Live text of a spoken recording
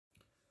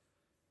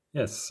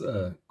Yes,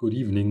 good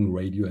evening,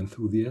 radio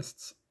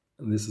enthusiasts.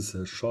 And this is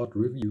a short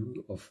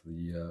review of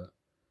the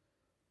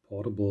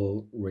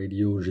portable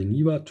radio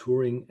Geneva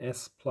Touring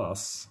S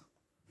Plus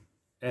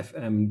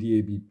FM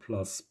DAB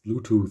Plus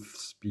Bluetooth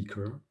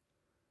speaker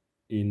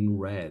in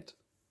red.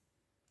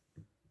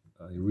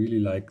 I really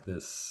like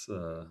this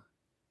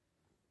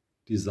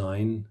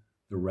design,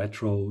 the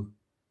retro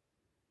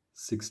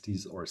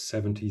 60s or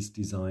 70s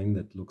design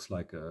that looks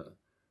like a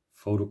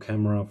photo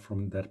camera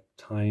from that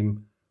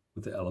time,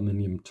 with the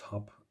aluminium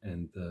top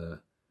and the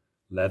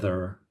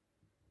leather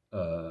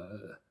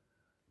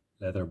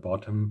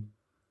bottom.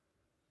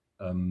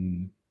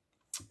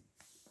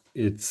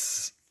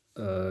 It's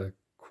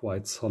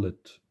quite solid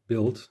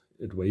build.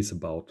 It weighs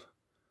about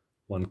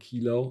 1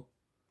 kilo,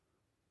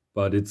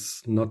 but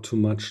it's not too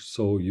much,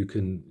 so you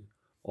can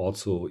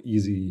also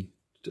easy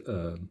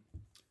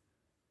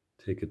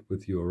take it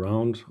with you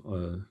around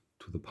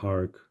to the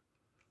park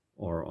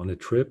or on a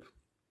trip.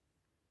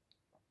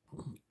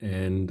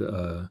 And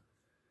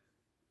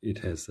it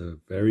has a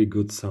very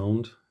good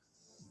sound.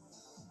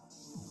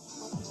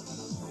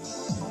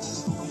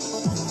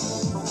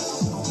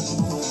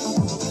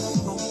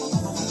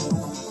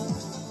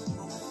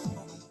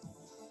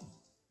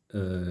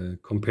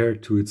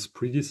 Compared to its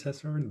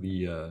predecessor,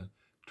 the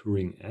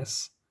Touring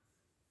S,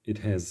 it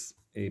has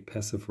a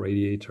passive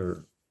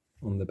radiator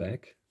on the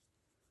back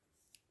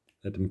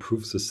that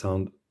improves the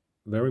sound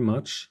very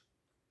much,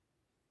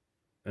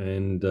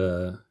 and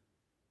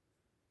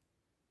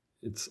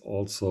it's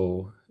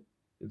also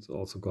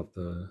got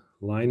the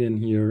line in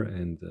here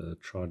and the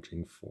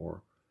charging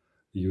for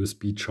the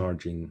USB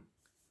charging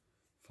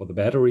for the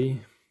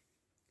battery,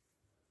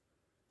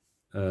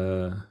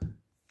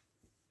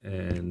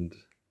 and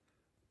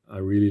I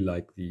really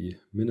like the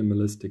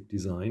minimalistic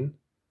design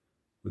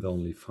with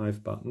only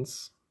 5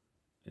 buttons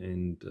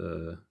and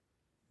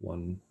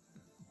one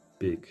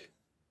big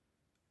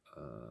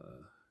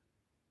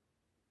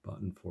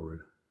button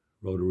for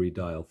rotary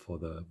dial for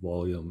the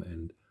volume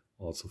and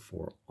also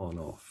for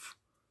on-off,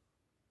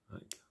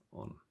 like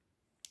on,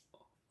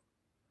 off.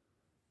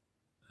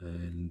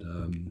 And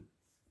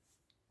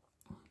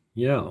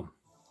yeah,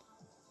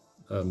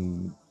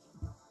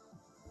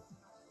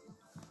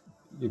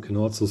 you can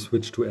also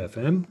switch to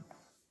FM.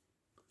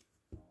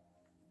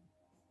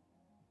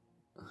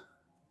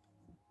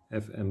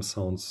 FM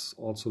sounds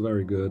also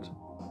very good.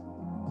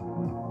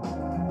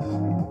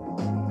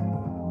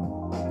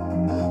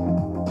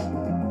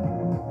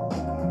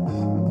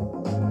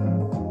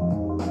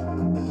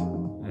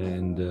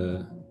 And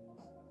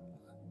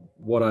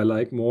what I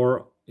like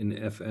more in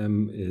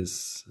FM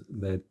is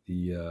that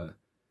the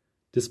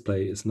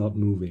display is not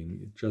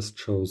moving. It just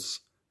shows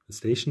the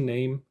station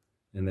name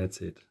and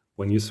that's it.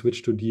 When you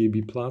switch to DAB+,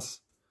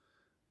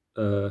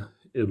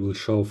 it will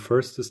show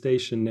first the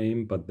station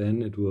name, but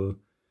then it will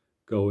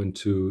go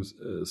into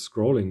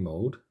scrolling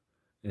mode,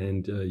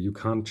 and you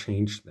can't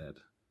change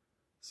that.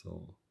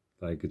 So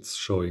like it's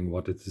showing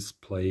what it is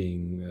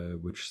playing,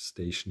 which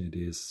station it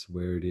is,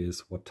 where it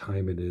is, what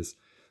time it is.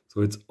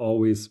 So it's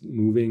always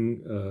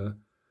moving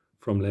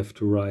from left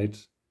to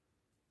right,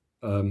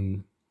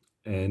 and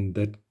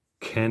that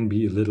can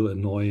be a little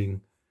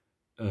annoying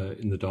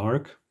in the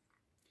dark.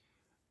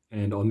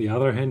 And on the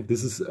other hand,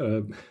 this is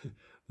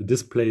the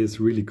display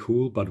is really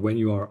cool, but when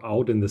you are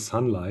out in the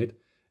sunlight,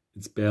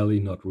 it's barely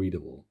not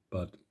readable.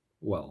 But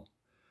well,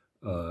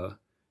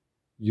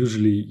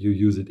 usually you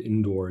use it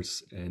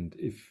indoors, and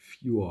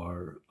if you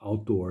are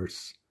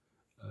outdoors,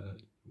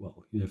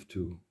 well, you have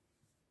to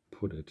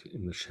put it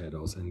in the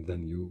shadows and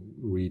then you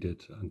read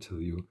it until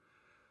you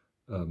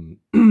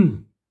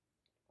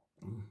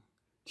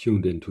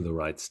tuned into the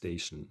right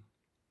station.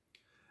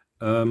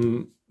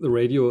 The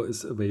radio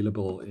is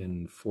available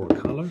in 4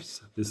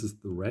 colors. This is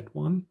the red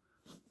one,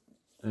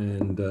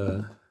 and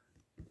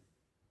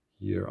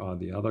here are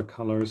the other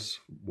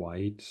colors: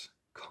 white,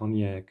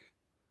 cognac,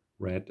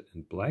 red,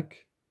 and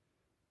black.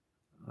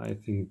 I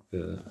think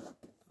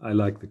I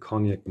like the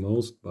cognac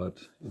most,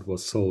 but it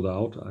was sold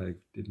out. I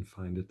didn't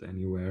find it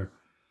anywhere.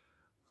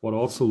 What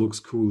also looks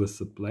cool is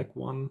the black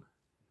one,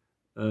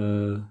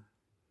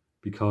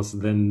 because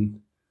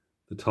then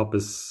the top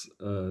is,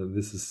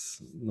 this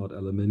is not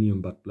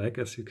aluminium but black,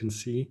 as you can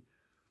see.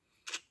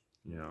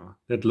 Yeah,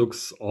 that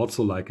looks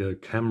also like a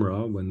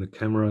camera when the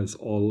camera is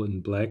all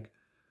in black,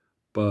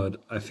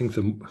 but I think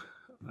the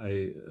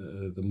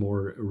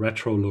more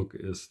retro look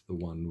is the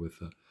one with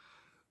the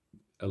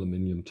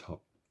aluminium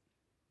top.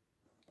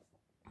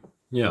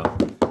 Yeah,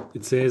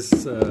 it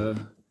says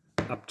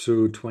up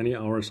to 20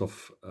 hours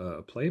of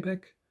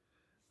playback.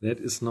 That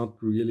is not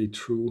really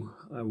true.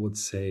 I would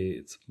say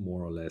it's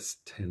more or less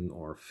 10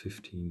 or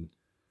 15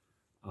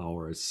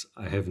 hours.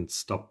 I haven't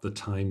stopped the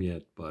time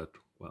yet, but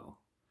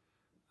well,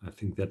 I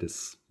think that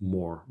is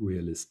more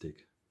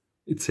realistic.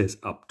 It says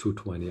up to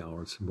 20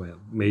 hours.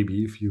 Well,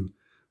 maybe if you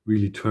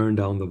really turn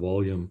down the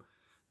volume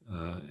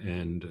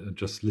and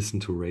just listen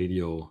to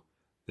radio,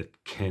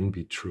 that can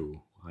be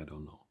true. I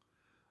don't know.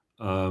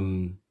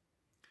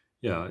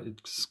 Yeah,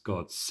 it's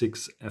got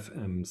 6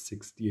 FM,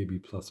 6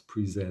 DAB plus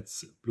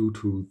presets,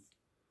 Bluetooth,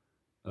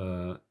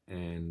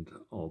 and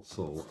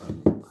also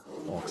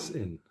aux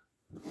in.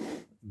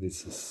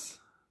 This is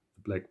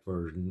the black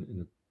version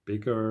in a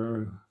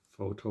bigger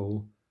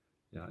photo.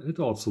 Yeah, it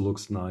also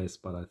looks nice,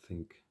 but I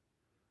think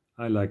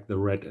I like the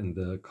red and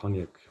the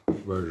cognac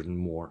version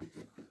more.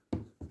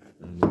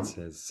 And it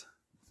says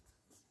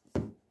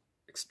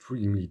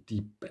extremely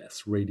deep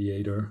bass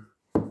radiator.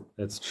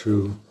 That's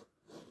true.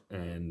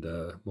 And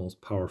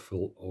most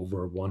powerful,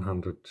 over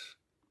 100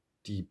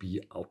 dB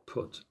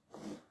output.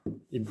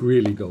 It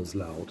really goes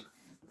loud.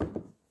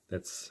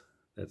 That's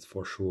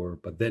for sure.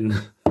 But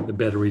then the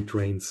battery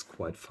drains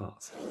quite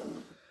fast.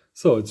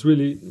 So it's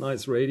really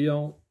nice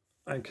radio.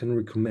 I can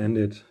recommend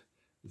it.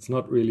 It's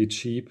not really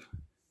cheap.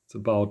 It's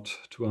about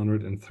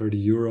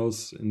 230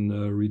 euros in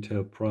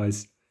retail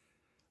price,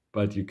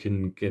 but you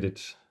can get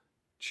it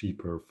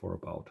cheaper for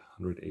about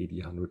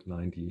 180,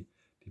 190,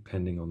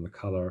 depending on the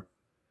color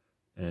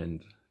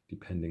and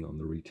depending on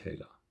the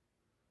retailer.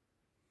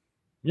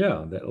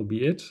 Yeah, that'll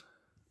be it.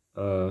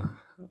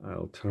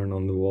 I'll turn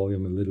on the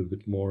volume a little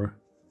bit more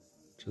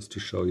just to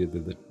show you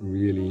the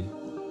really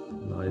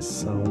nice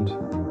sound.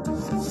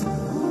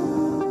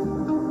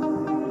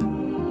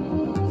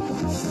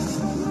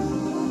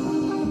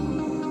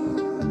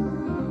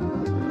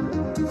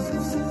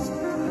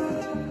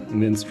 In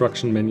the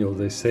instruction manual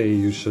they say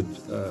you should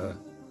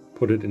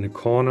put it in a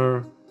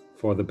corner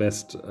for the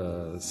best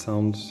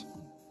sound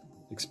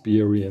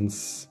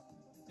experience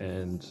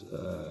and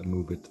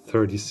move it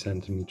 30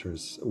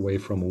 centimeters away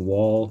from a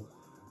wall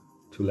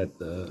to let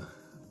the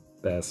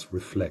bass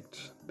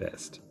reflect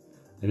best.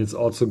 And it's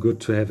also good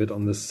to have it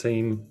on the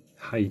same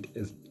height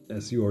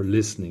as you are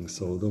listening,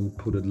 so don't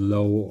put it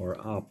low or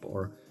up,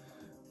 or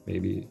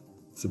maybe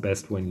it's the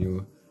best when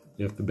you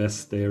have the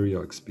best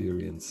stereo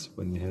experience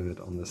when you have it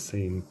on the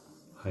same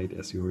height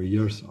as your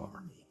ears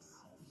are.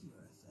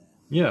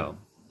 Yeah,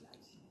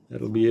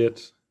 that'll be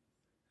it.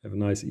 Have a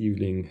nice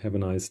evening, have a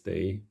nice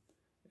day,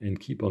 and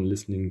keep on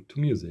listening to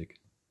music.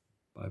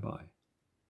 Bye bye.